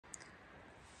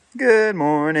Good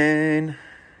morning.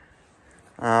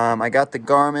 I got the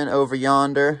Garmin over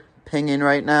yonder pinging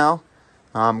right now.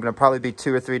 I'm going to probably be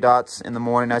 2 or 3 dots in the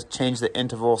morning. I changed the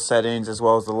interval settings as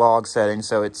well as the log settings,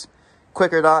 so it's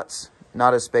quicker dots,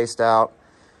 not as spaced out.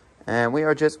 And we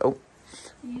are just... Oh.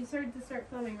 You started to start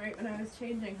filming right when I was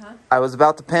changing, huh? I was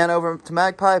about to pan over to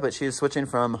Magpie, but she is switching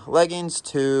from leggings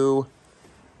to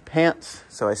pants,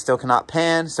 so I still cannot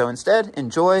pan. So instead,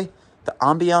 enjoy the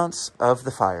ambiance of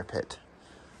the fire pit.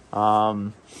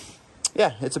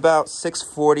 Yeah, it's about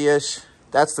 6:40-ish.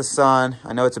 That's the sun.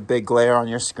 I know it's a big glare on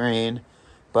your screen,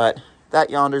 but that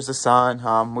yonder's the sun.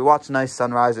 We watched a nice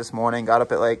sunrise this morning. Got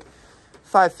up at like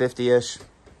 5:50-ish.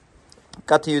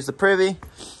 Got to use the privy,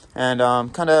 and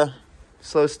kind of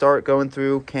slow start going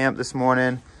through camp this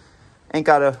morning. Ain't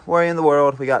got a worry in the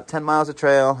world. We got 10 miles of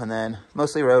trail and then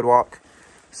mostly road walk.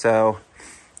 So,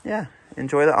 yeah,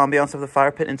 enjoy the ambiance of the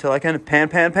fire pit until I can pan.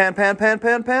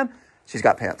 She's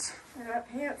got pants. I got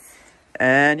pants.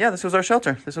 And yeah, this was our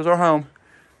shelter. This was our home.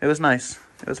 It was nice.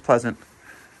 It was pleasant.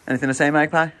 Anything to say,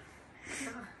 Magpie?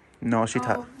 No, she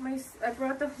I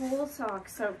brought the whole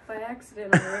socks out by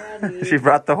accident already. She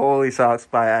brought the holy socks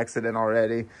by accident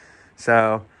already.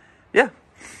 So, yeah.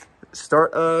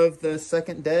 Start of the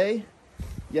second day.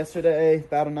 Yesterday,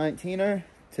 about a 19er.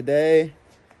 Today,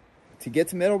 to get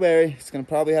to Middlebury, it's going to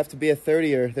probably have to be a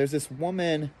 30er. There's this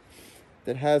woman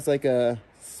that has like a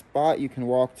spot you can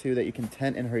walk to that you can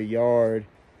tent in her yard.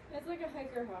 It's like a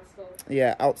hiker hostel.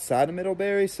 Yeah, outside of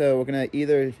Middlebury. So we're going to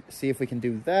either see if we can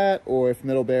do that, or if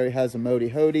Middlebury has a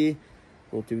Modi Hodi,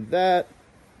 we'll do that.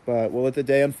 But we'll let the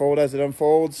day unfold as it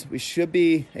unfolds. We should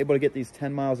be able to get these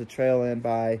 10 miles of trail in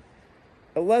by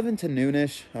 11 to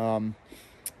noonish.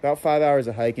 About 5 hours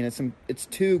of hiking. It's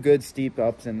 2 good steep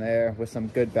ups in there with some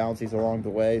good bouncies along the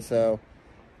way. So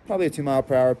probably a 2 mile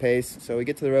per hour pace. So we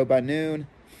get to the road by noon.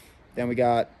 Then we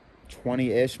got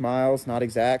 20-ish miles, not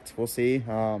exact, we'll see,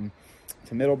 to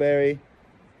Middlebury.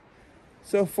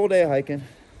 So full day of hiking.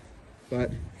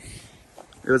 But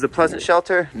it was a pleasant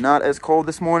shelter. Not as cold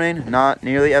this morning. Not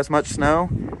nearly as much snow.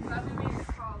 Probably made a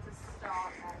call to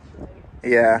stop,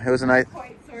 actually. Yeah, it was a nice...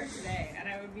 Quite sore today, and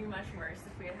I would be much worse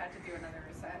if we had to do another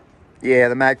reset. Yeah,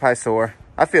 the Magpie sore.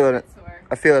 I feel it.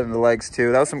 I feel it in the legs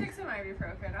too. That was some... I took some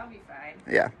ibuprofen. I'll be fine.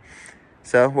 Yeah.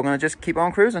 So we're gonna just keep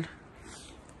on cruising.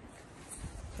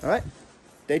 All right,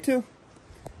 day 2.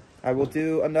 I will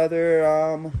do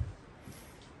another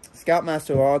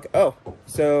Scoutmaster log. Oh,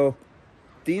 so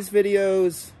these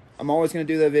videos, I'm always going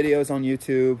to do the videos on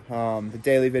YouTube, the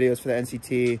daily videos for the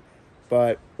NCT.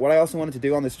 But what I also wanted to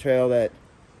do on this trail that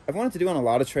I've wanted to do on a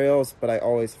lot of trails, but I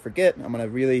always forget. I'm going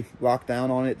to really lock down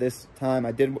on it this time.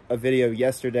 I did a video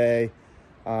yesterday.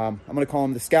 I'm going to call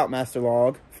them the Scoutmaster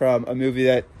log from a movie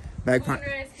that Magpie...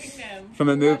 Moonrise Kingdom. From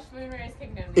a movie... Moonrise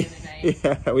Kingdom the other night.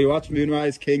 Yeah, we watched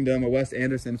Moonrise Kingdom, a Wes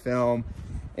Anderson film,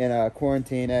 in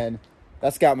quarantine, and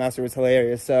that Scoutmaster was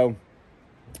hilarious. So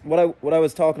what I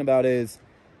was talking about is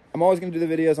I'm always going to do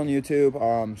the videos on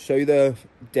YouTube, show you the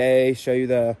day, show you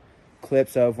the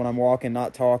clips of when I'm walking,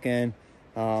 not talking,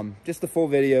 just the full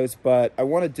videos. But I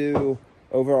want to do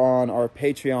over on our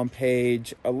Patreon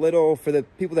page a little for the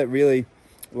people that really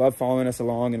love following us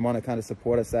along and want to kind of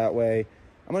support us that way.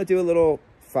 I'm going to do a little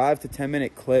 5 to 10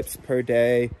 minute clips per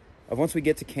day of once we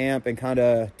get to camp and kind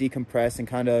of decompress and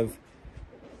kind of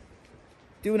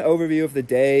do an overview of the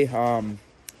day,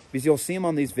 because you'll see them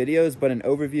on these videos, but an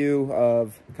overview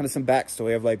of kind of some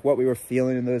backstory of like what we were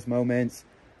feeling in those moments,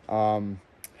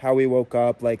 how we woke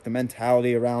up, like the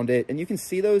mentality around it. And you can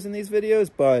see those in these videos,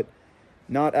 but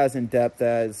not as in depth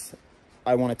as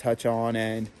I want to touch on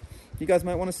and you guys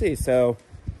might want to see. So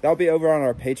that'll be over on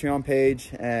our Patreon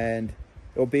page, and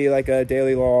it'll be like a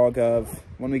daily log of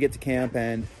when we get to camp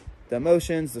and the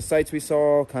emotions, the sights we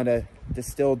saw, kind of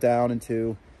distilled down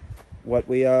into what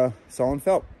we saw and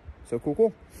felt. So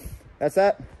cool. That's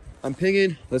that. I'm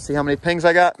pinging. Let's see how many pings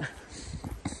I got.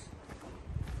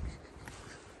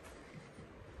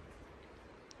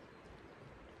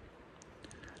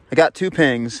 I got 2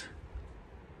 pings.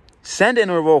 Send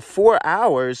interval 4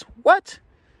 hours. What?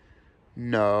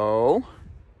 No.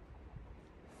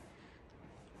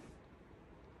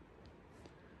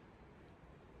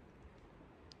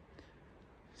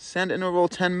 Send interval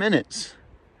 10 minutes.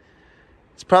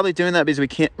 It's probably doing that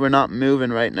because we're not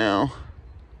moving right now.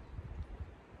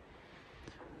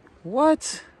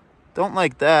 What? Don't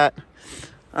like that.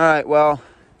 All right, well,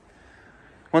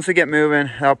 once we get moving,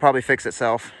 that'll probably fix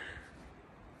itself.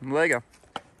 Lego.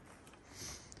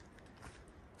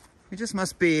 We just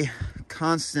must be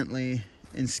constantly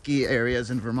in ski areas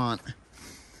in Vermont.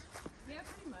 Yeah,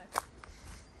 pretty much.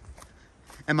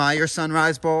 Am I your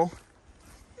sunrise bowl?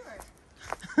 Sure.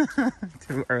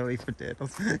 Too early for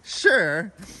diddles.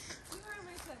 Sure. You are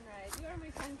my sunrise. You are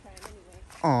my sunshine anyway.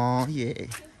 Aw, yeah.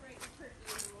 Just write your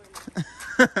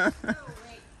turkey in the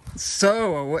morning.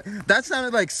 So awake. That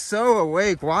sounded like so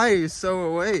awake. Why are you so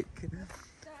awake? That's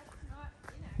not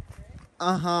inaccurate.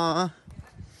 Uh-huh.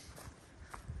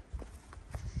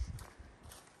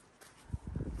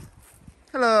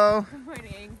 Hello. Good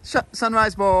morning.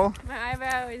 Sunrise bowl. My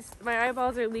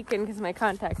eyeballs are leaking because my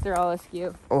contacts are all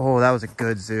askew. Oh, that was a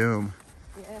good zoom.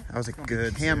 Yeah. That was a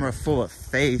good camera full of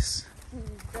face.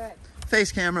 Good.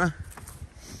 Face camera.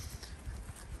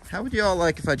 How would y'all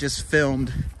like if I just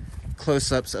filmed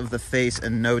close-ups of the face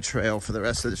and no trail for the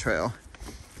rest of the trail?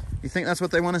 You think that's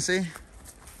what they want to see?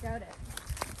 Doubt it.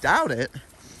 Doubt it.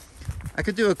 I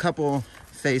could do a couple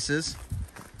faces.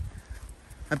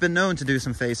 I've been known to do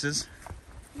some faces.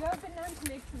 You have been known to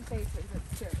make some faces,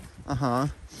 it's true. Uh-huh.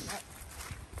 Yep.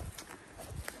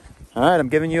 All right, I'm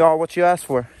giving you all what you asked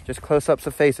for. Just close-ups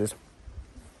of faces.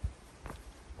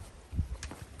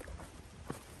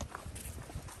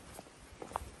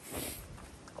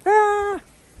 Ah!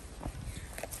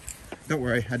 Don't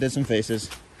worry, I did some faces.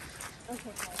 Okay,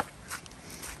 fine.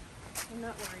 I'm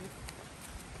not worried.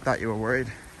 Thought you were worried.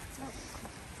 Nope.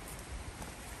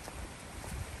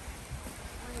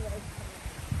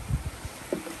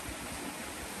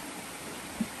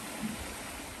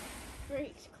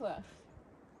 Great cliff.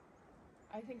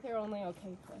 I think they're only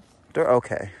okay cliffs. They're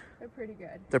okay. They're pretty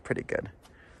good. They're pretty good.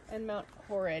 And Mount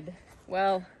Horrid.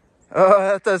 Well, Oh,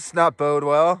 that does not bode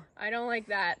well. I don't like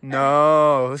that.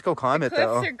 No, let's go climb it Cliffs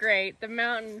though. are great. The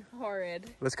mountain horrid.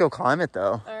 Let's go climb it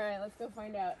though. All right, let's go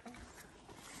find out.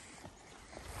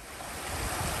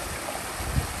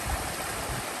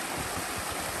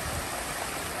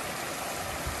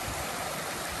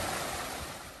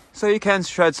 So you can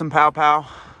shred some pow pow.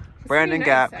 Brandon Pretty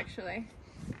Gap. nice, actually.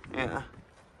 Yeah.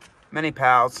 Many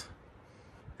pals.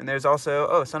 And there's also,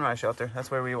 oh, Sunrise Shelter. That's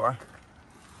where we are.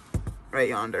 Right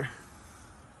yonder.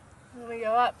 Then we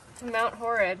go up to Mount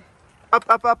Horrid. Up,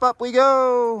 up, up, up we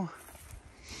go.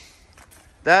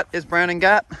 That is Brandon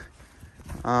Gap.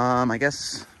 I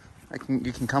guess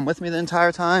you can come with me the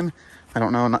entire time. I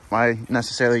don't know why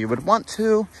necessarily you would want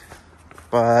to,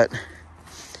 but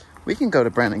we can go to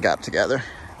Brandon Gap together.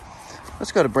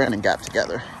 Let's go to Brandon Gap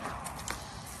together.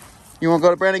 You want to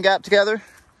go to Brandon Gap together?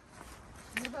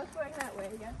 We're both going that way,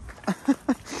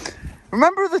 yes.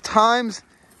 Remember the times,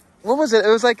 what was it? It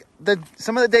was like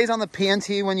some of the days on the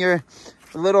PNT when you're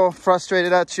a little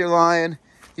frustrated at your line.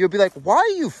 You would be like, why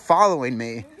are you following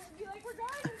me? We'd be like,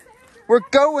 We're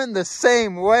going the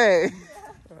same way.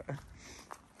 Yeah.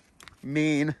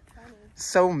 Mean. Funny.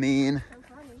 So mean.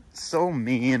 So funny. So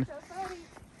mean. So funny.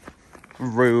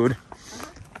 Rude.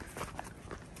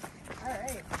 All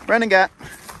right. Brandon Gap.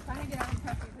 Trying to get on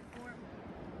Puppy before.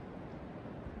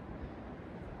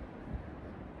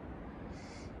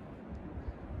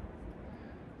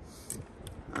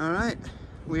 All right.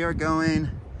 We are going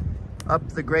up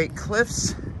the Great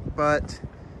Cliffs, but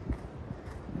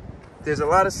there's a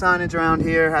lot of signage around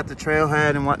here at the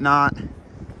trailhead and whatnot.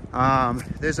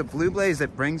 There's a blue blaze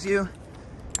that brings you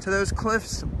to those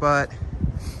cliffs, but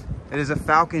it is a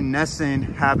falcon nesting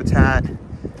habitat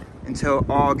until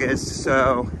August,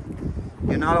 so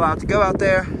you're not allowed to go out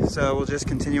there. So we'll just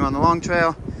continue on the long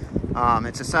trail.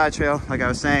 It's a side trail, like I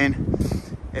was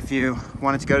saying, if you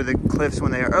wanted to go to the cliffs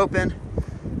when they are open,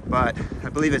 but I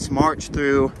believe it's March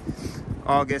through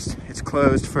August. It's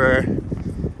closed for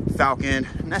falcon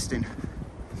nesting.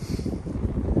 What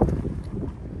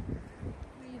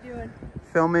are you doing?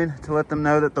 Filming to let them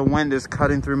know that the wind is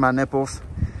cutting through my nipples.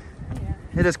 Yeah.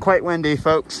 It is quite windy,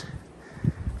 folks.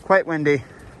 Quite windy.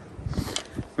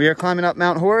 We are climbing up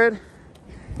Mount Horrid,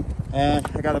 and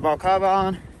I got a balaclava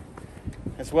on,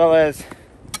 as well as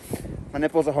my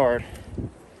nipples are hard.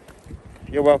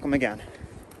 You're welcome again.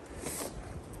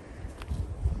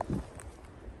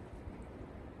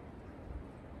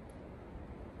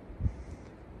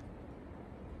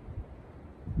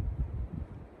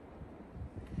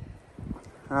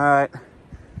 All right,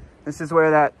 this is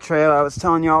where that trail I was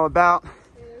telling you all about.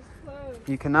 It is closed.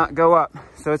 You cannot go up.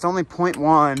 So it's only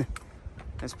 0.1.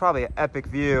 It's probably an epic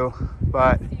view,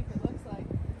 but See if it looks like.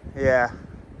 yeah.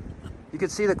 You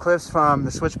could see the cliffs from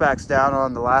the switchbacks down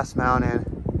on the last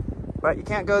mountain, but you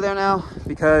can't go there now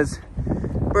because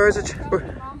birds are,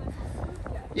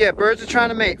 birds are trying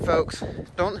to mate, folks.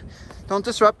 Don't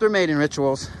disrupt their mating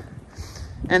rituals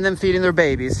and them feeding their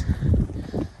babies.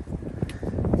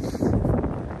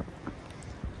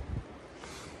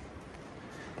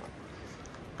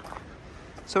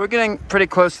 So we're getting pretty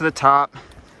close to the top,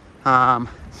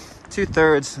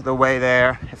 2/3 of the way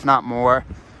there, if not more.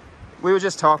 we were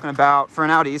just talking about, for an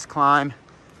out east climb,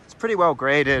 it's pretty well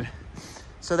graded.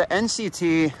 So the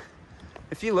NCT,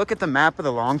 if you look at the map of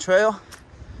the long trail,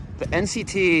 the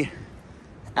NCT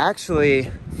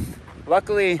actually,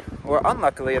 luckily or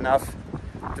unluckily enough,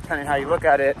 depending how you look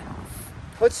at it,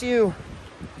 puts you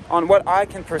on what I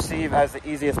can perceive as the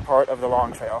easiest part of the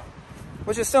long trail,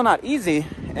 which is still not easy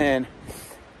in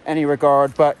any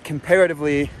regard, but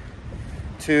comparatively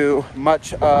to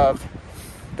much of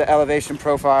the elevation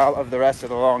profile of the rest of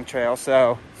the long trail.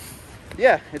 So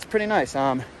yeah, it's pretty nice.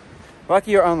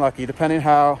 Lucky or unlucky, depending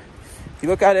how you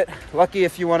look at it. Lucky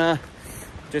if you want to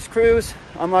just cruise,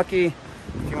 unlucky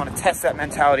if you want to test that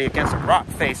mentality against a rock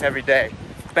face every day.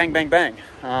 Bang, bang, bang.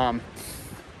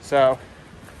 So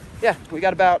yeah, we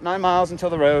got about 9 miles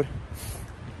until the road,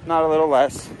 not a little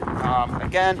less.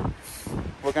 Again,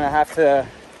 we're gonna have to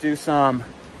do some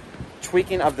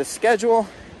tweaking of the schedule.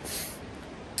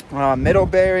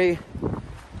 Middlebury.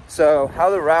 So how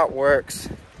the route works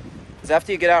is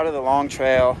after you get out of the long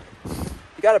trail,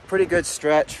 you got a pretty good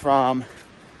stretch from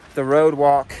the road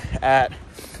walk at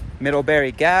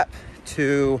Middlebury Gap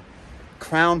to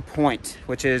Crown Point,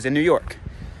 which is in New York.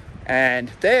 And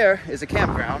there is a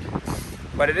campground,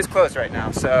 but it is closed right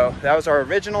now. So that was our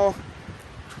original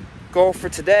goal for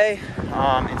today.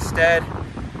 Instead,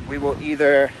 we will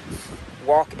either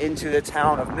walk into the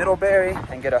town of Middlebury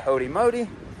and get a Hody Modi,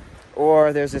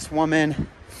 or there's this woman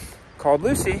called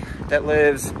Lucy that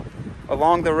lives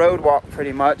along the road walk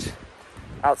pretty much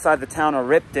outside the town of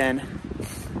Ripton.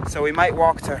 So we might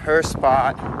walk to her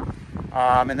spot,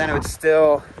 and then it would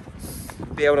still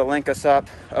be able to link us up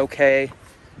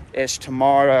okay-ish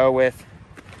tomorrow with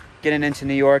getting into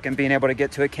New York and being able to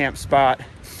get to a camp spot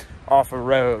off a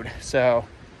road. So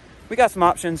we got some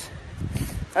options.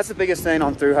 That's the biggest thing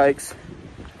on through hikes,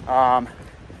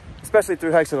 especially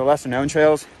through hikes of the lesser known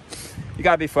trails. You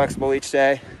gotta be flexible each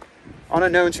day. On a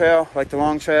known trail, like the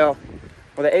long trail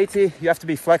or the AT, you have to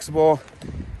be flexible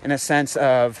in a sense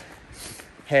of,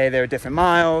 hey, there are different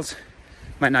miles,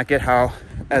 might not get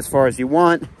as far as you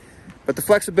want. But the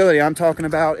flexibility I'm talking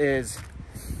about is,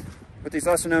 with these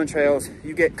lesser known trails,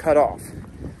 you get cut off.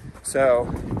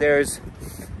 So there's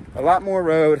a lot more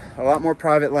road, a lot more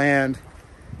private land.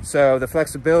 So the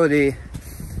flexibility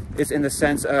is in the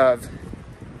sense of,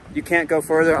 you can't go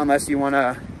further unless you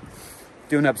wanna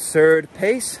do an absurd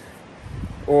pace,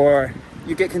 or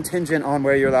you get contingent on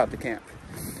where you're allowed to camp.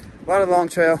 A lot of the long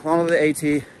trail, a lot of the AT,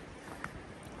 a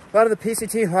lot of the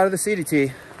PCT, a lot of the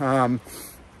CDT,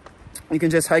 you can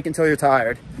just hike until you're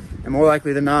tired. And more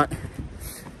likely than not,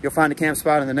 you'll find a camp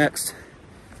spot in the next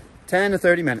 10 to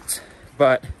 30 minutes.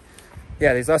 But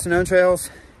yeah, these lesser known trails,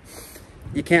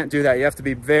 you can't do that. You have to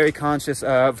be very conscious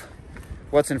of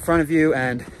what's in front of you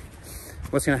and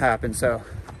what's gonna happen. So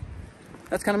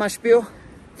that's kind of my spiel.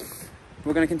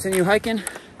 We're gonna continue hiking.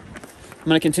 I'm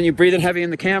gonna continue breathing heavy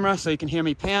in the camera so you can hear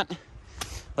me pant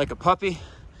like a puppy,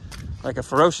 like a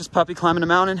ferocious puppy climbing a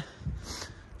mountain.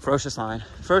 Ferocious lion,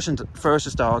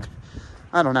 ferocious dog.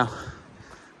 I don't know,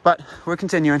 but we're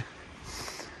continuing.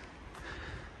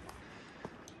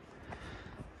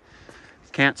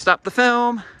 Can't stop the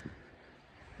film.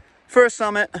 First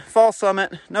summit, fall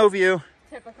summit, no view.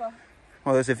 Typical.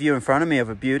 Well, there's a view in front of me of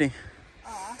a beauty.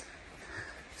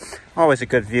 Always a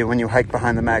good view when you hike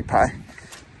behind the Magpie.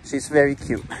 She's very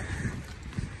cute.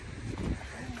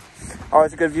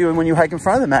 Always a good view when you hike in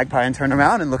front of the Magpie and turn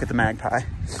around and look at the Magpie.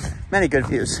 Many good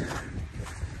views.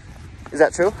 Is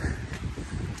that true?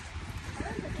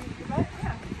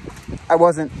 I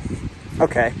wasn't,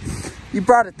 okay. You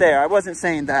brought it there. I wasn't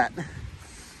saying that.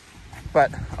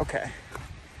 But, okay.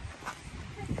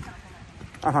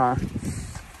 Uh-huh.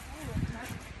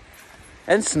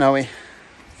 And snowy.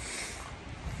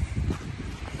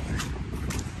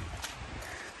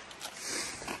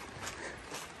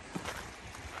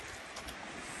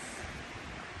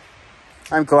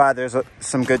 I'm glad there's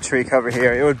some good tree cover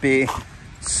here. It would be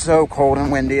so cold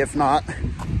and windy if not.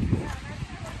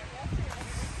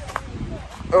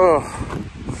 Oh,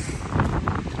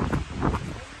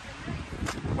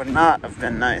 would not have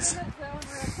been nice.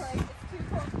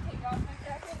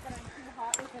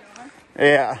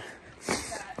 Yeah.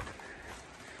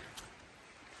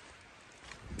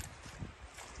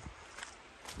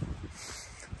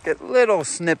 Get little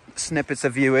snippets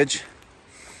of viewage.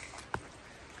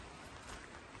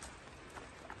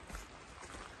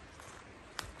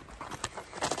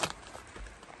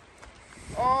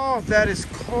 Oh, that is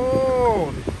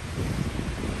cold.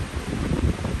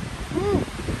 Whew.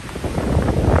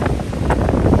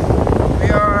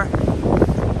 We are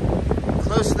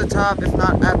close to the top, if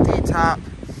not at the top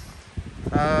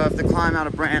of the climb out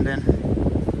of Brandon.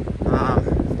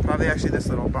 Probably actually this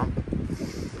little bump.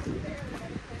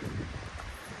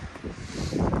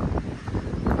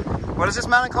 What is this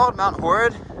mountain called? Mount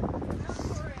Horrid?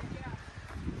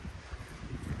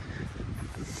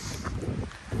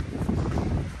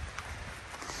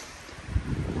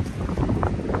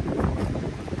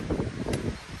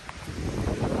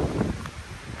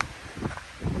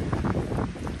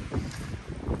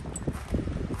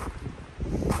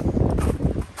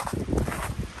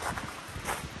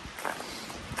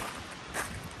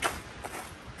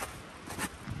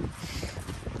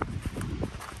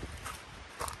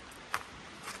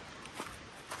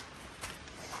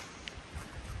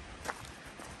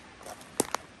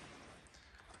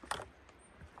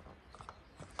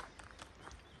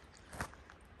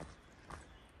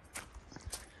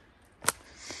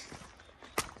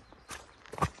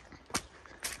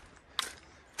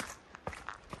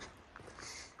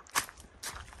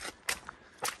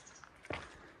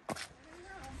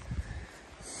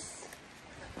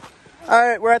 All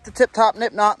right, we're at the tip-top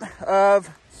nip-nop of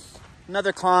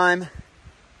another climb.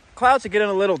 Clouds are getting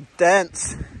a little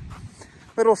dense, a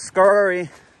little scurry.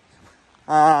 Good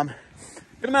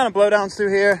amount of blowdowns through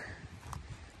here.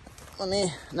 Let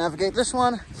me navigate this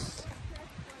one.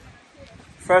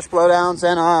 Fresh blowdowns,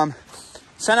 and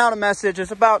sent out a message.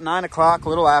 It's about 9 o'clock, a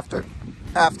little after.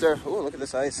 Oh, look at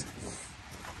this ice.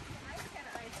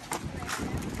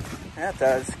 Yeah, it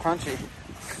does. Crunchy.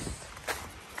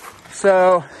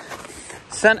 So,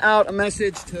 sent out a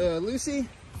message to Lucy,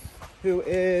 who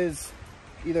is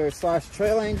either /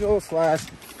 trail angel / I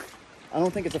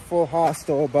don't think it's a full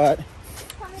hostel, but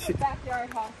Kind of a backyard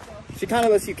hostel. she kind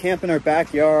of lets you camp in her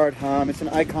backyard. It's an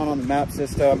icon on the map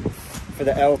system for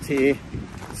the LT.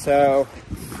 So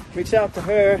reached out to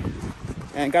her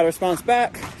and got a response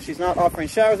back. She's not offering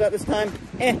showers at this time.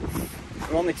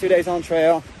 We're only 2 days on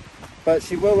trail, but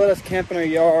she will let us camp in her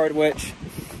yard, which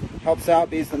helps out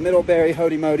because the Middlebury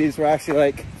Hody Modis were actually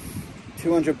like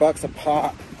 $200 a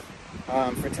pop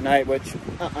for tonight, which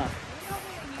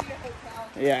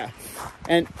yeah.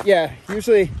 And yeah,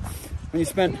 usually when you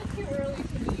spend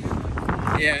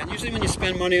usually when you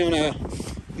spend money on a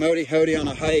Modi Hody on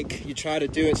a hike, you try to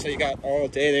do it so you got all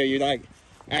day there, you like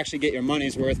actually get your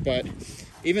money's worth. But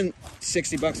even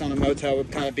 $60 on a motel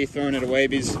would kind of be throwing it away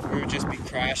because we would just be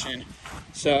crashing.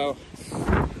 So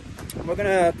we're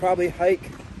gonna probably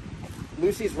hike.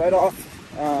 Lucy's right off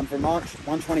Vermont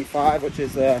 125, which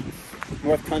is a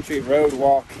North Country road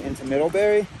walk into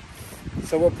Middlebury.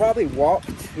 So we'll probably walk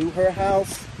to her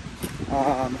house.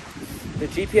 The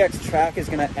GPX track is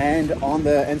going to end on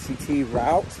the NCT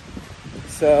route.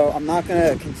 So I'm not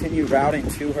going to continue routing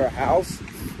to her house.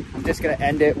 I'm just going to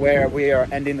end it where we are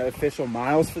ending the official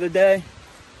miles for the day.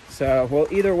 So we'll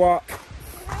either walk.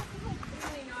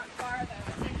 Really not far though.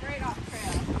 It's like right off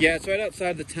trail. Yeah, it's right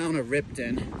outside the town of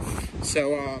Ripton.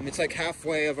 So it's like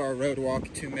halfway of our road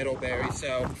walk to Middlebury.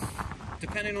 So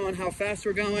depending on how fast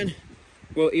we're going,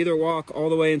 we'll either walk all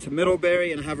the way into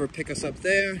Middlebury and have her pick us up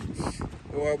there,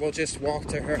 or we'll just walk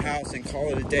to her house and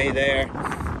call it a day there.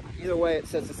 Either way, it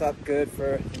sets us up good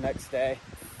for the next day.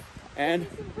 And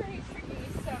There's some pretty tricky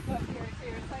stuff up here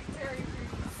too. It's like very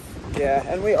tricky.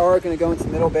 yeah, and we are going to go into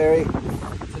Middlebury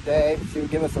today. She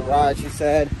would give us a ride. She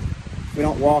said we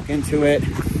don't walk into it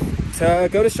to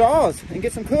go to Shaw's and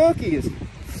get some cookies,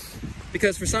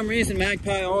 because for some reason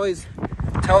Magpie always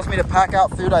tells me to pack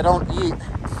out food I don't eat.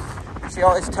 She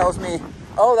always tells me,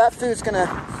 oh, that food's gonna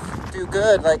do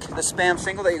good, like the Spam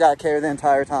single that you gotta carry the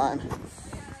entire time.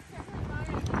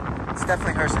 It's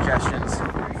definitely her suggestions.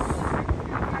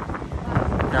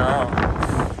 No.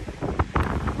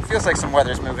 Feels like some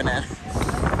weather's moving in.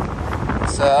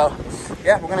 So,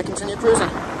 yeah, we're gonna continue cruising.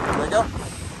 There we go.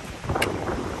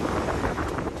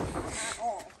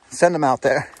 Send them out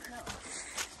there. No.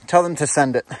 Tell them to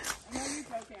send it. I know you're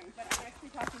joking, but I'm actually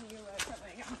talking to you about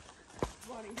something I'm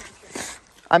wanting to share.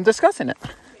 I'm discussing it.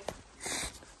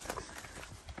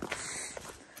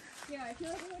 Yeah, I feel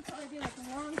like it would probably be like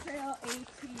a long trail,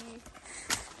 AT,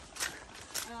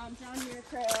 John Muir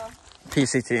Trail,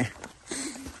 PCT. PVT.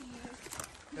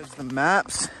 Because the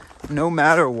maps, no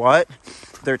matter what,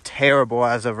 they're terrible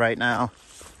as of right now.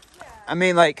 Yeah. I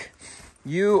mean, like,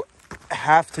 you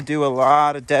have to do a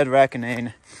lot of dead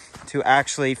reckoning to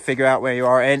actually figure out where you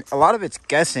are. And a lot of it's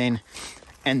guessing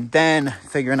and then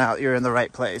figuring out you're in the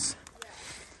right place.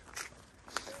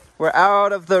 We're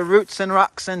out of the roots and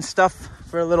rocks and stuff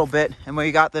for a little bit. And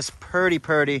we got this purdy.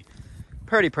 Did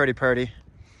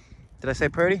I say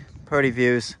purdy? Purdy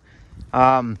views.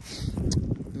 My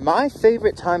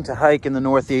favorite time to hike in the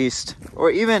Northeast, or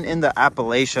even in the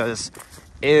Appalachians,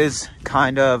 is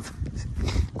kind of,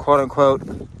 quote unquote,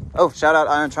 oh, shout out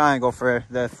Iron Triangle for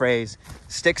the phrase,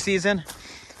 stick season.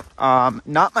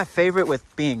 Not my favorite with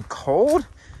being cold,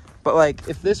 but like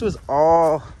if this was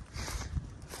all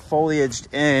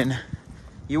foliaged in,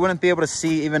 you wouldn't be able to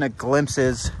see even a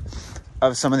glimpses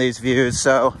of some of these views.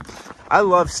 So I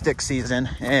love stick season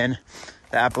in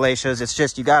the Appalachians. It's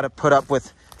just, you got to put up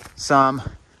with some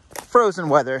frozen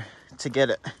weather to get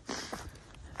it.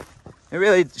 It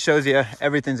really shows you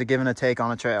everything's a give and a take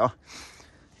on a trail.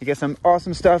 You get some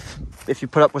awesome stuff if you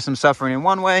put up with some suffering in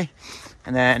one way,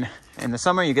 and then in the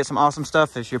summer you get some awesome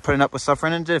stuff if you're putting up with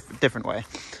suffering in a different way.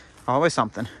 Always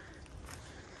something.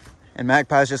 And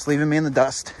Magpie's just leaving me in the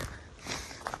dust.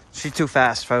 She's too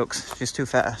fast, folks. She's too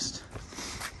fast.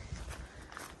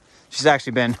 She's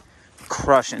actually been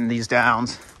crushing these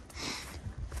downs.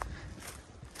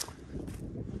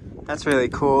 That's really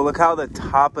cool. Look how the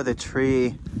top of the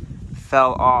tree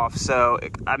fell off. So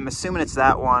I'm assuming it's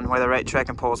that one where the right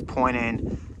trekking pole is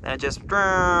pointing. And it just...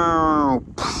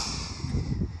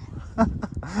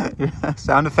 Yeah,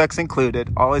 sound effects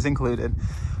included. Always included.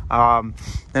 Then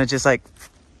it just like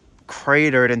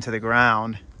cratered into the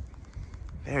ground.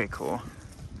 Very cool.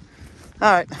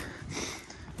 All right.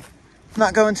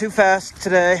 Not going too fast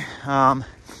today. I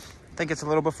think it's a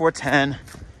little before 10.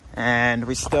 And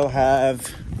we still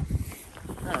have,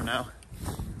 I don't know,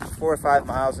 4 or 5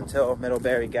 miles until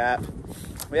Middlebury Gap.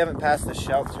 We haven't passed the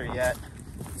shelter yet.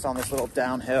 It's on this little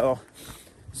downhill.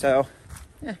 So,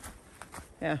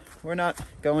 yeah, we're not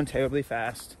going terribly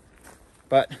fast,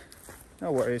 but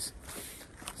no worries.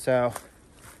 So,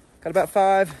 got about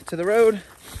 5 to the road.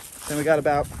 Then we got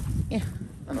about, I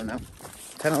don't know,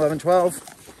 10, 11,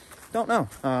 12. Don't know.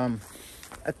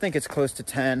 I think it's close to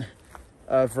 10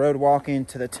 of road walking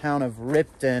to the town of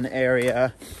Ripton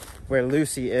area where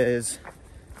Lucy is.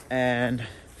 And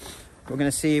we're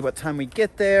gonna see what time we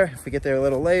get there. If we get there a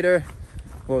little later,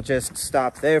 we'll just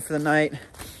stop there for the night.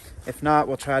 If not,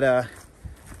 we'll try to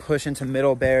push into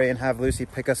Middlebury and have Lucy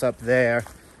pick us up there.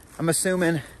 I'm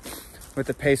assuming with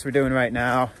the pace we're doing right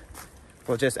now,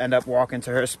 we'll just end up walking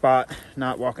to her spot,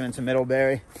 not walking into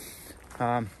Middlebury.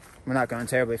 We're not going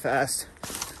terribly fast.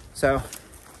 So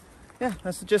yeah,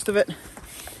 that's the gist of it.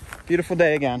 Beautiful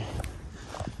day again.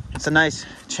 It's a nice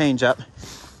change up.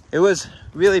 It was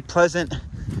really pleasant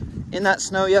in that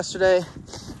snow yesterday,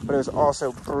 but it was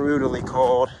also brutally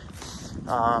cold.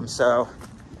 So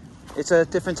it's a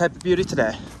different type of beauty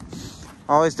today.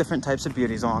 Always different types of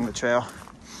beauties along the trail.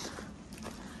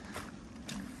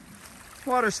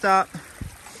 Water stop.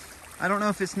 I don't know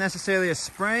if it's necessarily a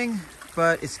spring,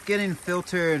 but it's getting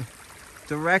filtered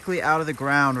directly out of the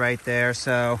ground right there.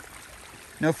 So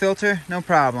no filter, no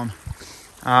problem.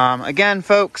 Again,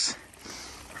 folks,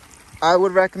 I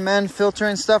would recommend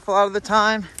filtering stuff a lot of the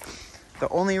time. The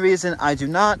only reason I do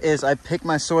not is I pick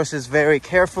my sources very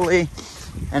carefully,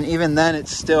 and even then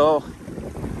it's still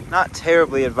not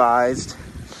terribly advised.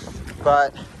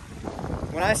 But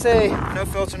when I say no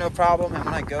filter, no problem, and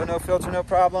when I go no filter, no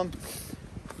problem,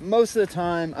 most of the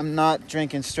time I'm not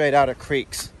drinking straight out of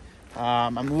creeks.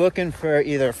 I'm looking for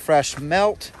either fresh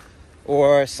melt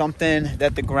or something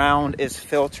that the ground is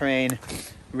filtering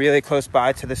really close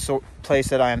by to the place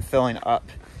that I am filling up.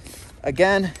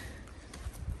 Again,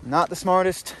 not the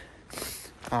smartest.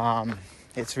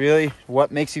 It's really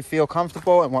what makes you feel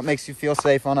comfortable and what makes you feel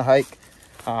safe on a hike.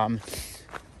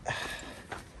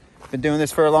 Been doing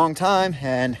this for a long time,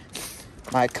 and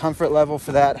my comfort level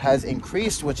for that has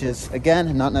increased, which is,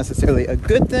 again, not necessarily a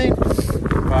good thing,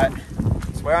 but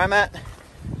it's where I'm at,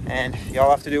 and y'all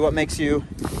have to do what makes you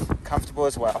comfortable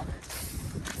as well.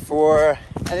 For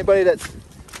anybody that's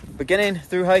beginning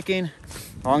through hiking,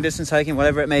 long distance hiking,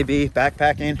 whatever it may be,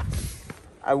 backpacking,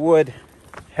 I would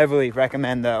heavily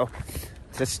recommend, though,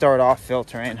 to start off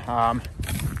filtering.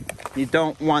 You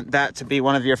don't want that to be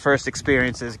one of your first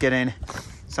experiences, getting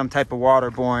some type of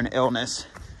waterborne illness.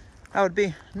 That would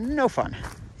be no fun.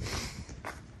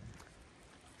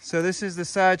 So this is the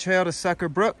side trail to Sucker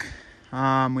Brook. We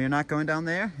are not going down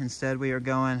there. Instead, we are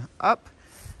going up.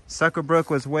 Sucker Brook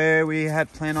was where we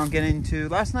had planned on getting to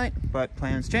last night, but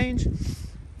plans change.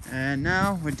 And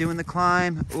now we're doing the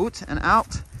climb out and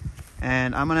out.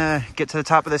 And I'm gonna get to the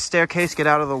top of this staircase, get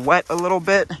out of the wet a little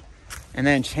bit, and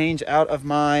then change out of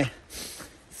my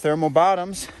thermal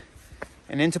bottoms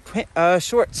and into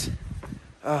shorts.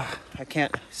 I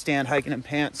can't stand hiking in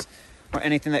pants or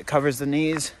anything that covers the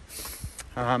knees.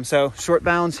 So short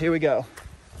bounds, here we go.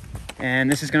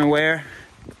 And this is gonna wear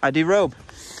I derobe.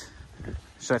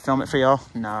 Should I film it for y'all?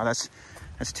 No, that's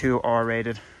too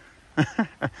R-rated. All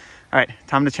right,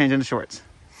 time to change into shorts.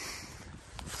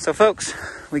 So folks,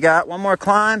 we got one more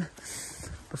climb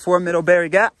before Middlebury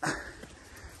Gap.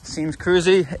 Seems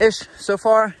cruisy-ish so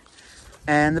far.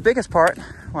 And the biggest part,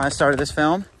 when I started this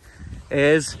film,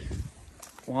 is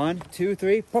 1, 2,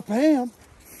 3, pa-pam,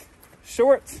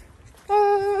 shorts.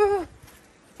 Ah!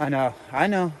 I know.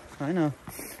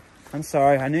 I'm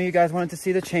sorry. I knew you guys wanted to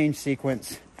see the change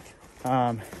sequence.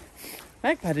 Magpie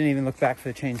didn't even look back for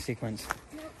the change sequence.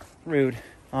 Nope. Rude.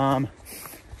 But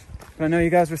I know you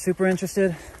guys were super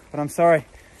interested, but I'm sorry.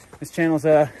 This channel's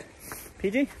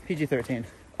PG? PG-13.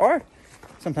 R?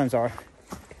 Sometimes R.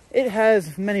 It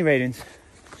has many ratings,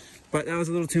 but that was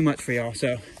a little too much for y'all,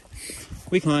 so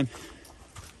we climb.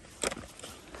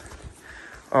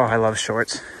 Oh, I love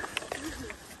shorts.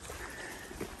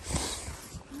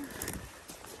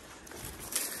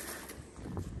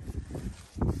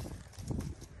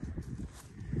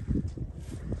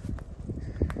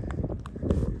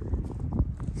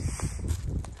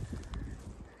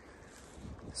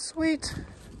 Sweet.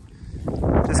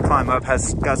 This climb up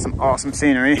has got some awesome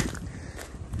scenery.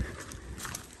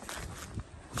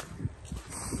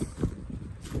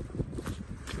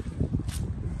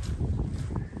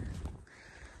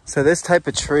 So this type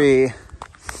of tree,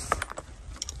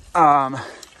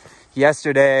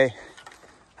 yesterday,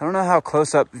 I don't know how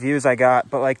close up views I got,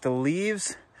 but like the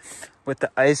leaves with the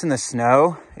ice and the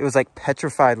snow, it was like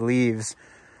petrified leaves.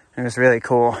 And it was really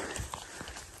cool.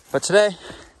 But today,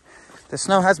 the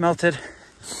snow has melted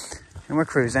and we're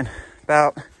cruising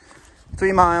about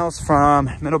 3 miles from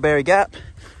Middlebury Gap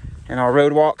and our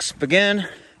road walks begin.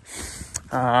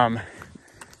 So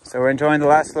we're enjoying the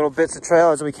last little bits of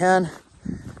trail as we can.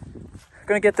 We're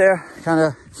gonna get there kind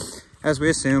of as we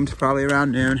assumed, probably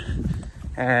around noon.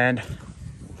 And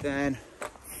then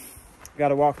we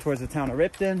gotta walk towards the town of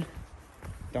Ripton.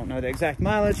 Don't know the exact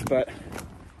mileage, but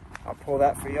I'll pull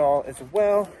that for y'all as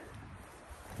well.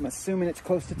 I'm assuming it's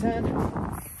close to 10,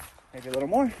 maybe a little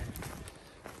more,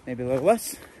 maybe a little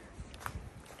less.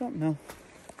 Don't know.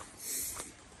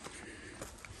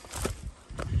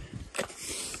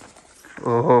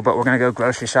 Oh, but we're gonna go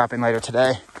grocery shopping later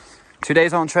today. 2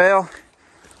 days on trail.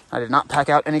 I did not pack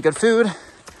out any good food,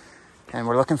 and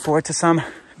we're looking forward to some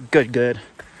good.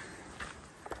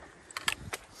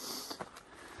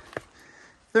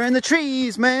 They're in the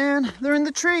trees, man. They're in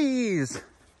the trees.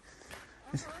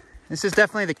 This is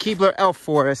definitely the Keebler Elf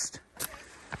Forest.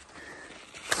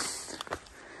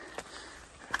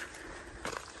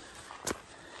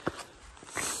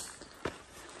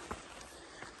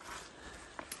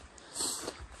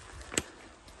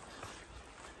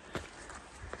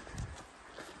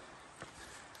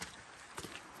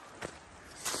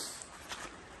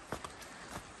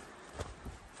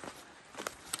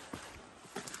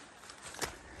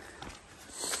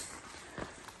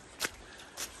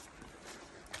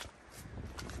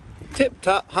 Tip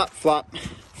top hop flop.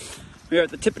 We are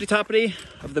at the tippity toppity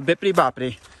of the bippity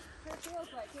boppity. That feels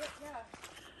like it,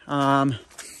 yeah.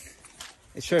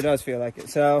 It sure does feel like it.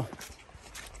 So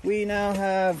we now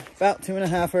have about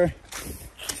 2.5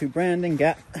 to Brandon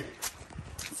Gap.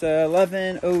 It's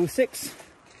 11:06.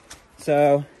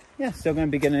 So yeah, still gonna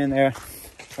be getting in there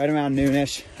right around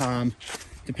noonish.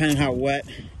 Depending how wet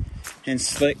and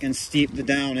slick and steep the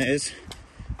down is.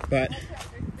 But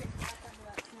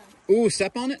ooh,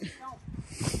 step on it?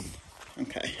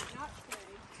 Okay.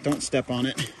 Don't step on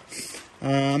it.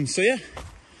 So yeah,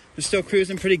 we're still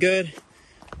cruising pretty good.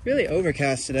 Really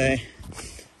overcast today.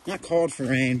 Not called for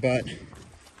rain, but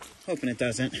hoping it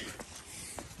doesn't.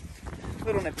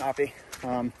 Little nip-noppy.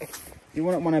 You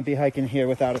wouldn't want to be hiking here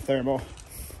without a thermal.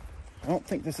 I don't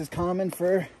think this is common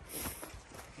for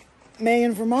May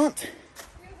in Vermont. It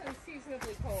feels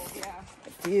unseasonably cold, yeah.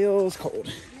 It feels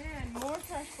cold. Man, more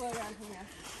fresh flow down from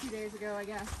 2 days ago, I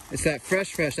guess. It's that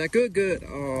fresh, that good.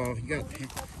 Oh, you got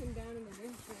pants. Up and down in the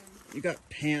wind. You got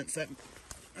pants that.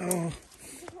 Oh.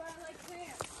 This is why I like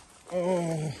pants.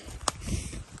 Oh.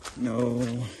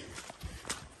 No.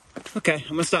 Okay,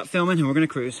 I'm gonna stop filming and we're gonna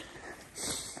cruise.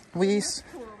 Cool, but it's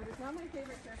not my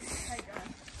favorite surface to hike on.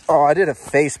 Oh, I did a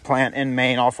face plant in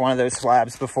Maine off one of those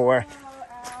slabs before. Oh,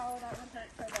 ow, that one hurt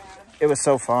so bad. It was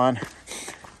so fun.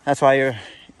 That's why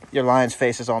your lion's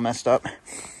face is all messed up.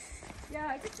 Yeah,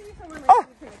 I could see someone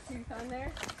like put a tooth on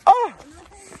there. Oh! I'm not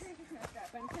saying your face is messed up.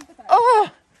 I'm sympathizing.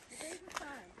 Oh! Your face is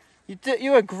fine.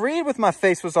 You agreed with my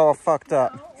face was all fucked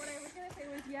up. No, what I was going to say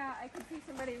was, yeah, I could see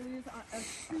somebody lose a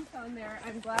tooth on there.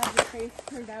 I'm glad your face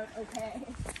turned out okay.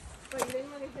 But you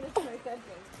didn't let me finish my sentence.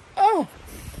 Oh!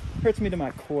 Hurts me to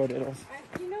my core, diddles.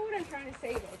 You know what I'm trying to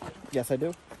say, don't you? Yes, I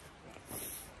do.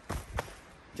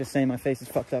 Just saying my face is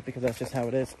fucked up because that's just how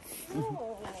it is.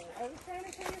 No, I was trying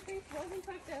to say your face wasn't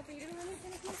fucked up, but you didn't let me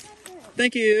finish my sentence.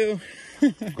 Thank you.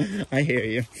 I hear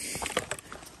you.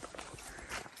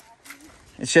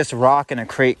 It's just rock in a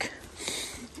creek.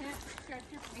 You can't stretch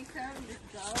your face out and just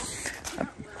go. You can't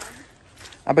run.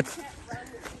 I'm, You can't run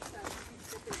with your face out. You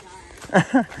sit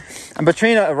and die. I'm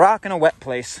between a rock and a wet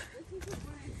place. This is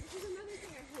another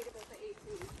thing I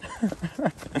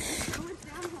downhill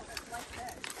that's like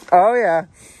this. Oh yeah.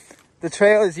 The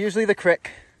trail is usually the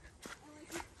crick.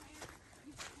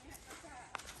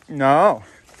 No.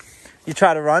 You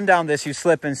try to run down this, you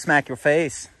slip and smack your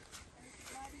face.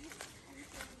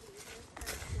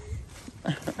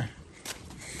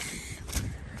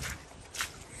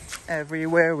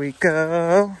 Everywhere we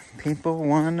go, people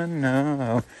want to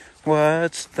know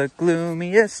what's the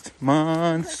gloomiest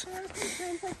months. There are some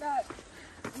times like that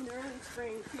in early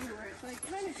spring too, where it's like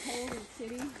kind of cold and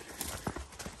shitty,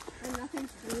 and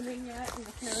nothing's blooming yet, and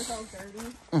the snow's all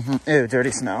dirty. Ew,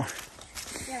 dirty snow.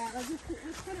 Yeah, like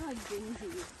it's kind of like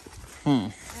dingy.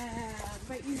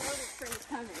 But you know that spring's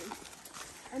coming,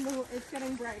 and it's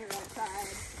getting brighter outside,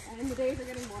 and the days are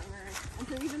getting warmer, and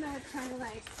so even though it's kind of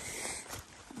like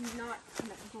not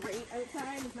great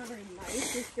outside, it's not very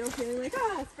nice, you're still feeling like,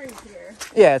 ah, spring's here.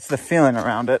 Yeah, it's the feeling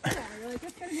around it. Yeah, you're like,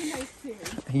 it's gonna be nice too.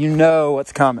 You know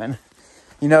what's coming.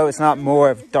 You know it's not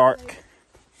more of dark.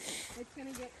 It's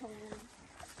gonna get cold.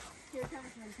 Here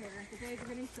comes winter. The days are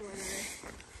getting shorter.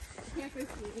 You can't go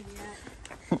skiing yet.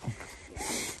 Yeah.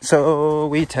 So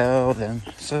we tell them,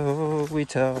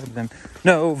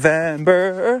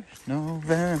 November.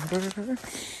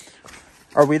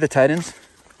 Are we the Titans?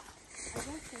 I guess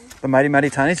so. The Mighty Mighty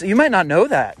Tinies? You might not know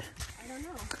that. I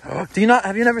don't know.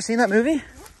 Have you never seen that movie?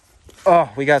 Oh,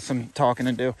 we got some talking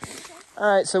to do.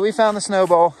 All right, so we found the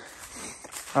snowball.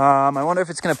 I wonder if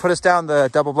it's going to put us down the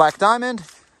double black diamond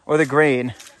or the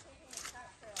green.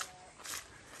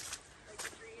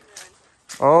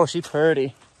 Oh, she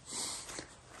pretty.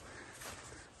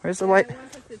 Where's the white? I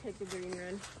want us to take the green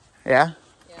run. Yeah?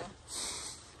 Yeah.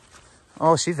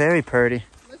 Oh, she's very pretty.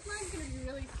 This line's gonna be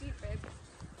really steep, babe.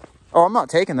 Oh, I'm not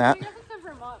taking that. I guess it's a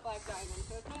Vermont black diamond,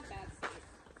 so it's not that steep.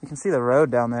 You can see the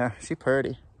road down there. She pretty.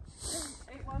 It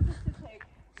wants us to take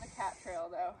the cat trail,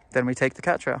 though. Then we take the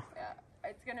cat trail. Yeah,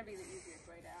 it's gonna be the easiest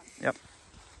way down. Yep.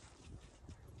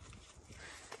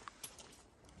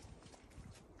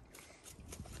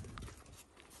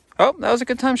 Oh, that was a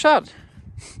good time shot.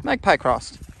 Magpie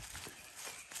crossed.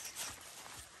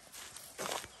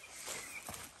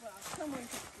 Well, someone can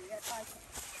see it. I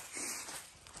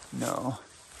can't. No.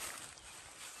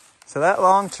 So that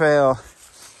long trail,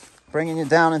 bringing you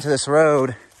down into this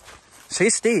road,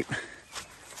 she's steep.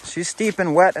 She's steep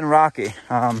and wet and rocky.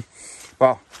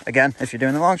 Well, again, if you're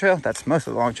doing the long trail, that's most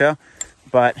of the long trail.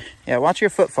 But yeah, watch your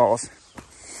footfalls.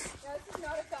 Yeah, this is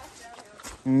not a fast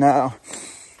downhill. No,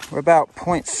 we're about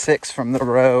 0.6 from the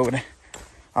road.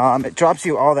 It drops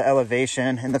you all the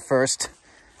elevation in the first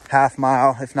half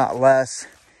mile, if not less.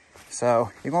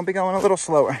 So you're gonna be going a little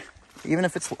slower, even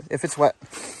if it's wet,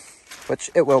 which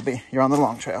it will be. You're on the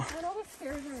long trail. And all the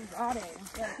stairs are rotting.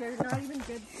 Like, there's not even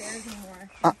good stairs anymore.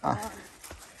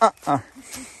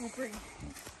 It's slippery.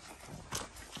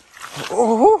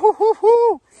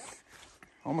 Oh,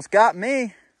 almost got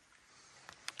me.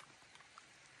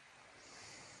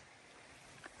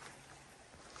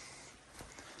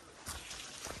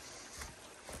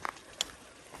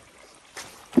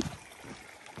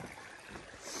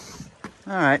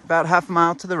 All right, about half a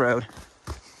mile to the road.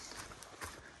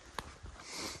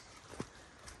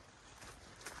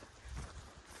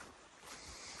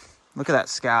 Look at that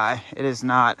sky. It is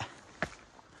not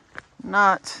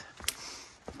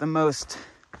the most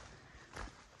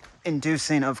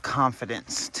inducing of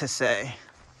confidence to say.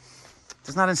 It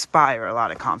does not inspire a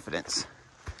lot of confidence.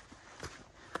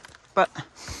 But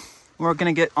we're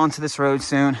gonna get onto this road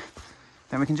soon.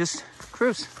 Then we can just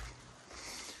cruise.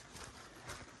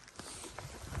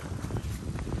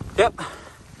 Yep.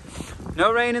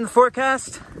 No rain in the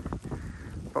forecast,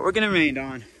 but we're getting rained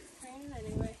on. Raining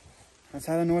anyway. That's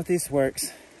how the Northeast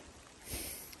works.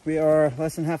 We are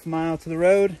less than half a mile to the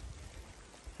road,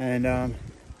 and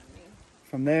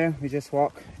from there we just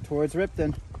walk towards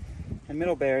Ripton and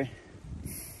Middlebury.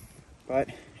 But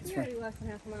it's already less than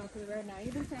half a mile to the road now.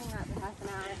 You've been saying that for half an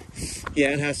hour.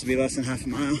 Yeah, it has to be less than half a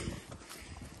mile.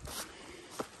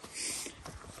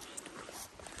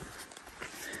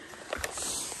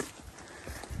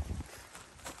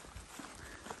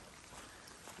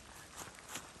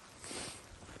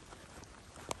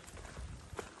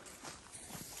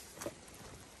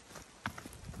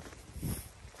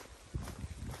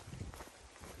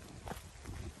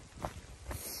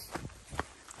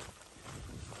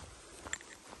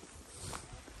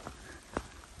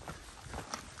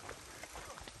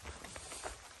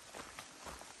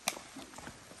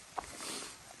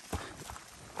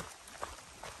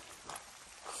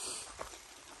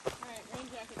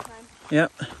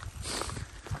 Yep.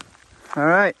 All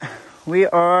right, we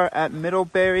are at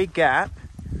Middlebury Gap,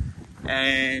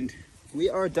 and we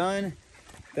are done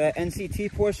the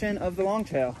NCT portion of the long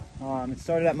trail. It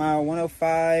started at mile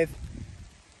 105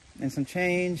 and some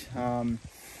change, and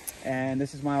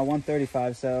this is mile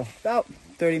 135, so about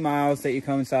 30 miles that you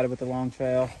coincided with the long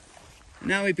trail.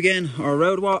 Now we begin our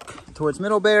road walk towards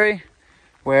Middlebury,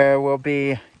 where we'll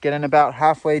be getting about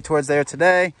halfway towards there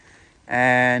today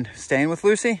and staying with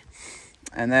Lucy.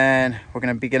 And then we're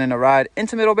going to be getting a ride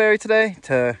into Middlebury today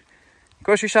to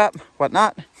grocery shop,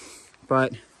 whatnot.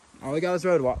 But all we got is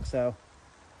road walk, so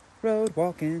road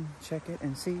walking, check it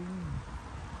and see.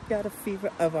 Got a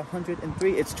fever of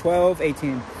 103. It's 12:18.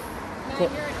 Man, you're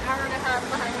an hour and a half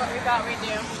behind what we thought we'd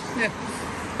do. Yeah.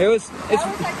 That was a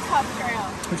tough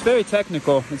trail. It's very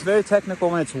technical. It's very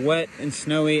technical when it's wet and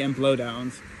snowy and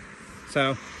blowdowns. So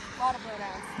A lot of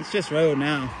blowdowns. it's just road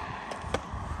now.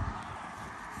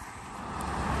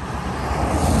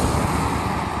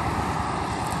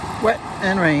 Wet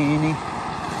and rainy.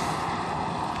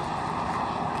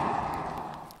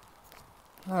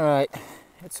 All right,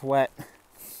 it's wet.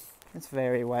 It's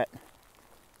very wet.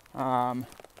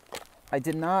 I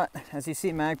did not, as you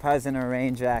see, Magpie's in a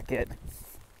rain jacket.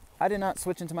 I did not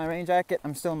switch into my rain jacket.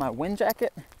 I'm still in my wind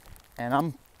jacket, and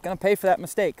I'm gonna pay for that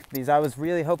mistake because I was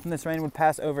really hoping this rain would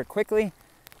pass over quickly.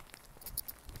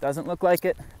 Doesn't look like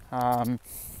it.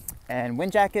 And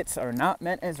wind jackets are not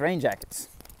meant as rain jackets.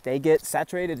 They get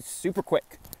saturated super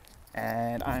quick,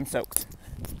 and I'm soaked.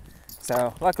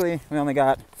 So luckily, we only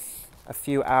got a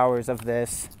few hours of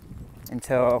this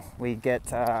until we get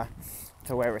to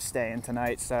where we're staying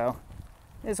tonight. So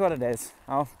it is what it is.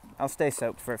 I'll stay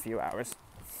soaked for a few hours.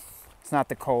 It's not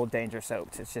the cold danger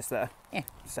soaked. It's just the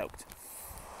soaked.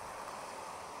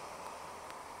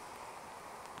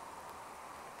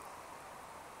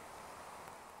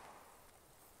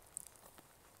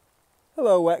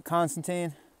 Hello, wet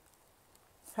Constantine.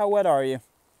 How wet are you?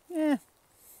 I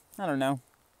don't know.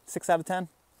 6 out of 10?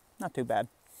 Not too bad.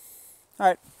 All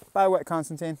right, bye, wet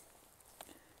Constantine.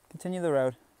 Continue the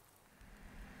road.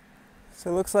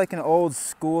 So it looks like an old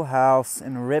schoolhouse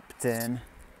in Ripton.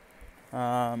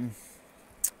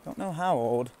 Don't know how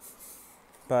old,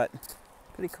 but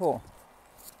pretty cool.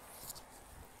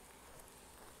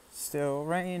 Still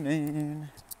raining,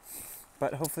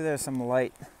 but hopefully there's some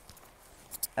light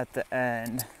at the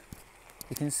end.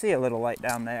 You can see a little light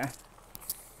down there.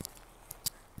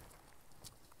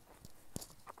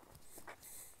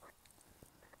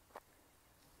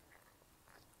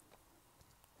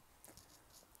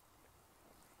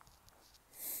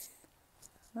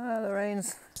 The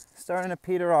rain's starting to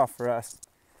peter off for us.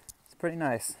 It's pretty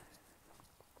nice.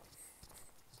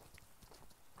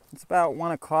 It's about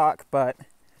 1 o'clock, but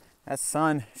that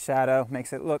sun shadow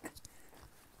makes it look a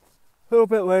little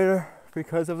bit later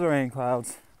because of the rain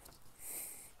clouds.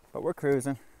 But we're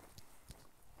cruising.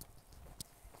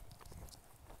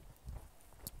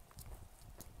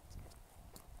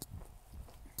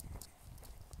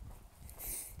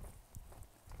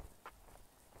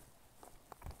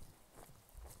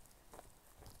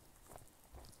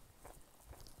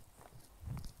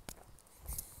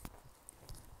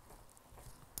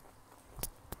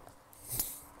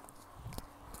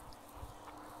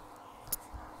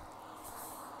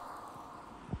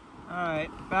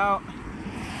 Alright, about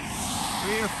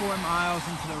 3 or 4 miles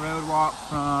into the road walk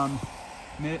from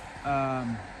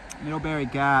Middlebury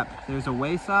Gap, there's a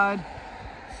wayside.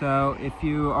 So if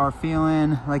you are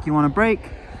feeling like you want to break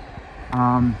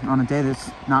on a day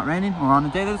that's not raining or on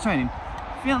a day that's raining,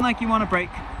 feeling like you want to break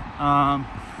on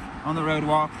the road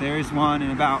walk, there is one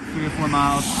in about 3 or 4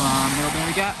 miles from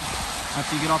Middlebury Gap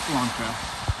after you get off the long trail.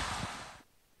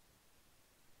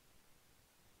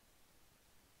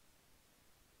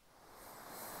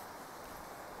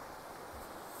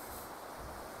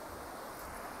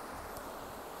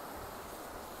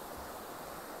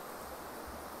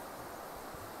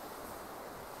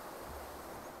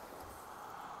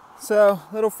 So,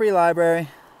 little free library.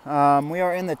 We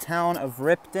are in the town of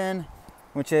Ripton,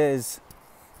 which is,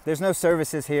 there's no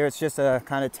services here. It's just a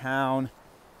kind of town.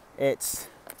 It's,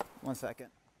 one second.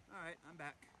 All right, I'm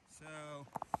back. So,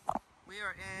 we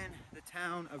are in the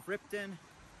town of Ripton.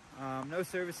 No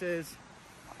services,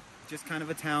 just kind of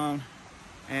a town.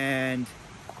 And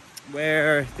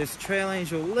where this trail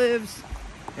angel lives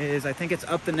is, I think it's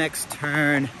up the next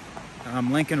turn,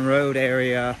 Lincoln Road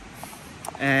area.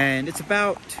 And it's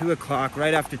about 2 o'clock,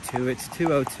 right after 2, it's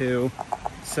 2:02.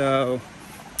 So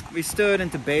we stood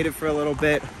and debated for a little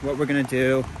bit what we're gonna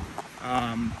do,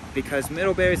 because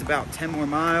Middlebury is about 10 more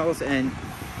miles, and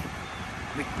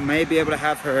we may be able to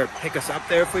have her pick us up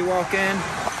there if we walk in,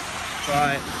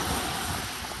 but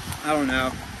I don't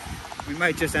know. We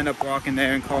might just end up walking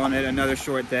there and calling it another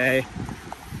short day.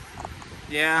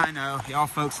 Yeah, I know, y'all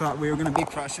folks thought we were gonna be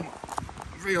crushing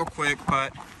real quick,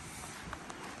 but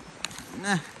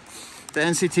The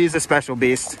NCT is a special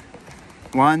beast.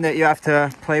 One that you have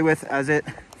to play with as it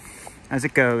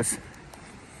goes.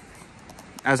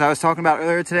 As I was talking about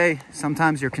earlier today,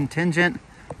 sometimes you're contingent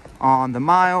on the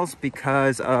miles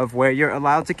because of where you're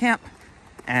allowed to camp.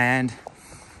 And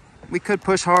we could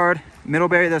push hard.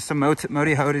 Middlebury, there's some Moti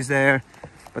Hodis there,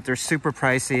 but they're super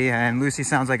pricey, and Lucy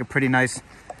sounds like a pretty nice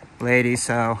lady,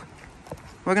 so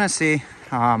we're gonna see.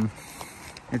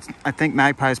 I think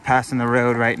Magpie is passing the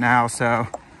road right now, so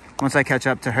once I catch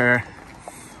up to her,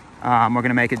 we're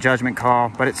gonna make a judgment call.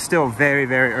 But it's still very,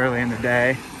 very early in the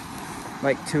day,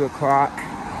 like 2 o'clock.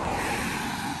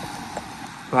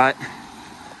 But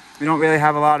we don't really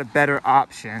have a lot of better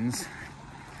options.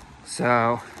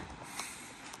 So,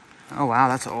 oh wow,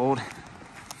 that's old.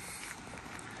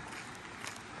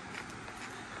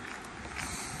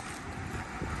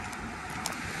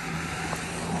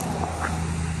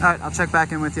 All right, I'll check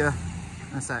back in with you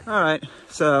in a sec. All right,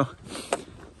 so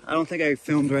I don't think I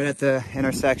filmed right at the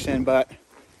intersection, but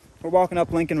we're walking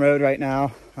up Lincoln Road right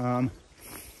now.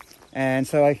 And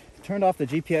so I turned off the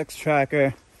GPX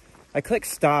tracker. I clicked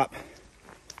stop.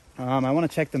 I want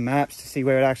to check the maps to see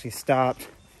where it actually stopped.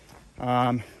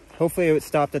 Hopefully it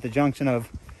stopped at the junction of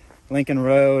Lincoln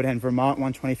Road and Vermont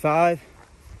 125,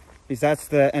 because that's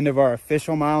the end of our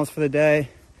official miles for the day.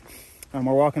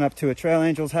 We're walking up to a Trail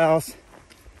Angels house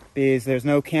because there's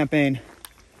no camping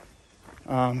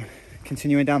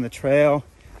continuing down the trail.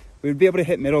 We would be able to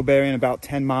hit Middlebury in about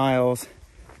 10 miles,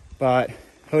 but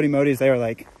Hody Modis, they are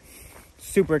like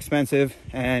super expensive,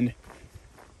 and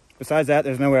besides that,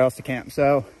 there's nowhere else to camp.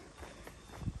 So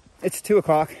it's 2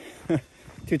 o'clock,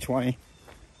 2:20.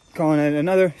 Calling it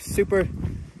another super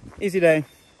easy day.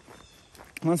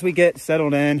 Once we get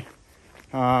settled in,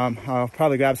 I'll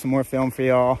probably grab some more film for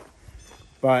y'all.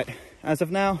 But as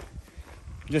of now,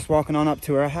 just walking on up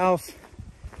to our house,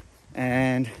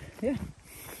 and yeah,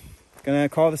 gonna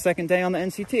call the second day on the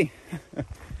NCT.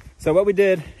 So what we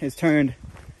did is turned,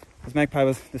 as Magpie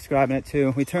was describing it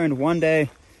too, we turned 1 day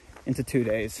into 2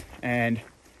 days, and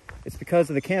it's because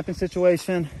of the camping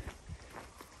situation.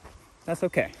 That's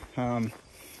okay.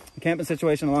 The camping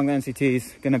situation along the NCT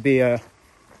is gonna be a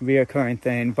reoccurring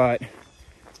thing, but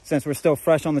since we're still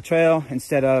fresh on the trail,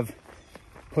 instead of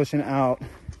pushing out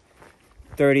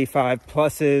 35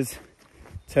 pluses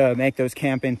to make those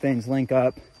camping things link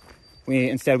up, we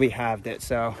halved it.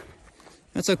 So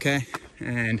that's okay,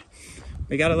 and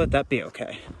we gotta let that be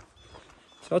okay.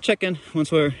 So I'll check in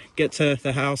once we get to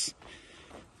the house,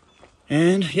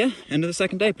 and yeah, end of the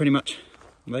second day pretty much.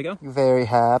 There you go. Very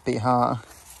happy, huh?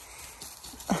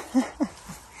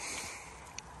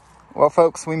 Well,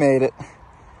 folks, we made it.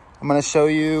 I'm gonna show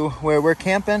you where we're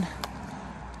camping.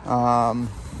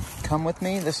 Come with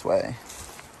me this way.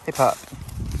 Hey, Pop.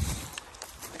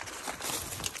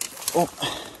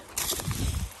 Oh.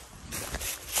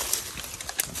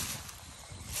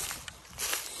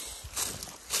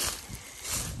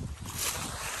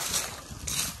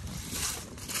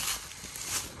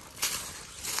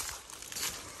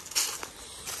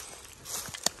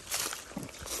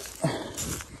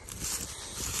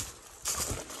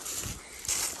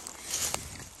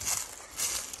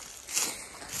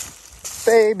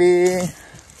 Baby.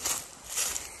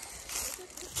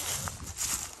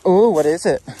 Oh, what is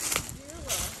it?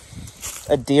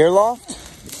 A deer loft?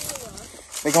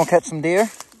 We gonna catch some deer?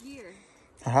 Deer.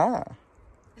 Aha.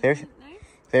 Very, nice?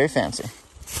 Very fancy.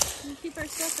 We keep our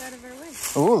stuff out of our way.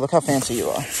 Oh, look how fancy you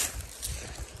are.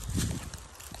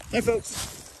 Hey,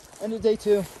 folks. End of day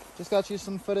 2. Just got you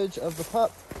some footage of the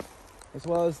pup, as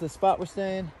well as the spot we're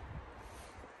staying.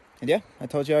 And yeah, I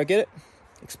told you I'd get it.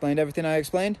 Explained everything I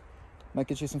explained. Might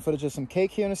get you some footage of some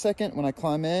cake here in a second when I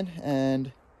climb in,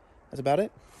 and that's about it.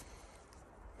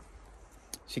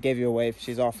 She gave you a wave.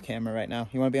 She's off camera right now.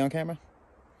 You want to be on camera?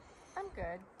 I'm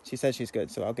good. She said she's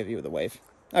good, so I'll give you the wave.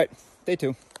 All right, day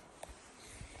 2.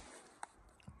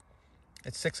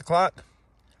 It's 6 o'clock.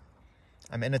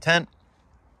 I'm in a tent,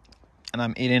 and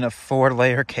I'm eating a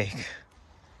 4-layer cake.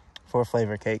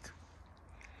 4-flavor cake.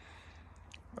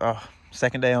 Oh,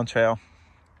 second day on trail.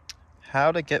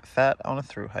 How to get fat on a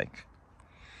thru hike.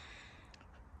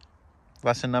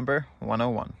 Lesson number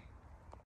 101.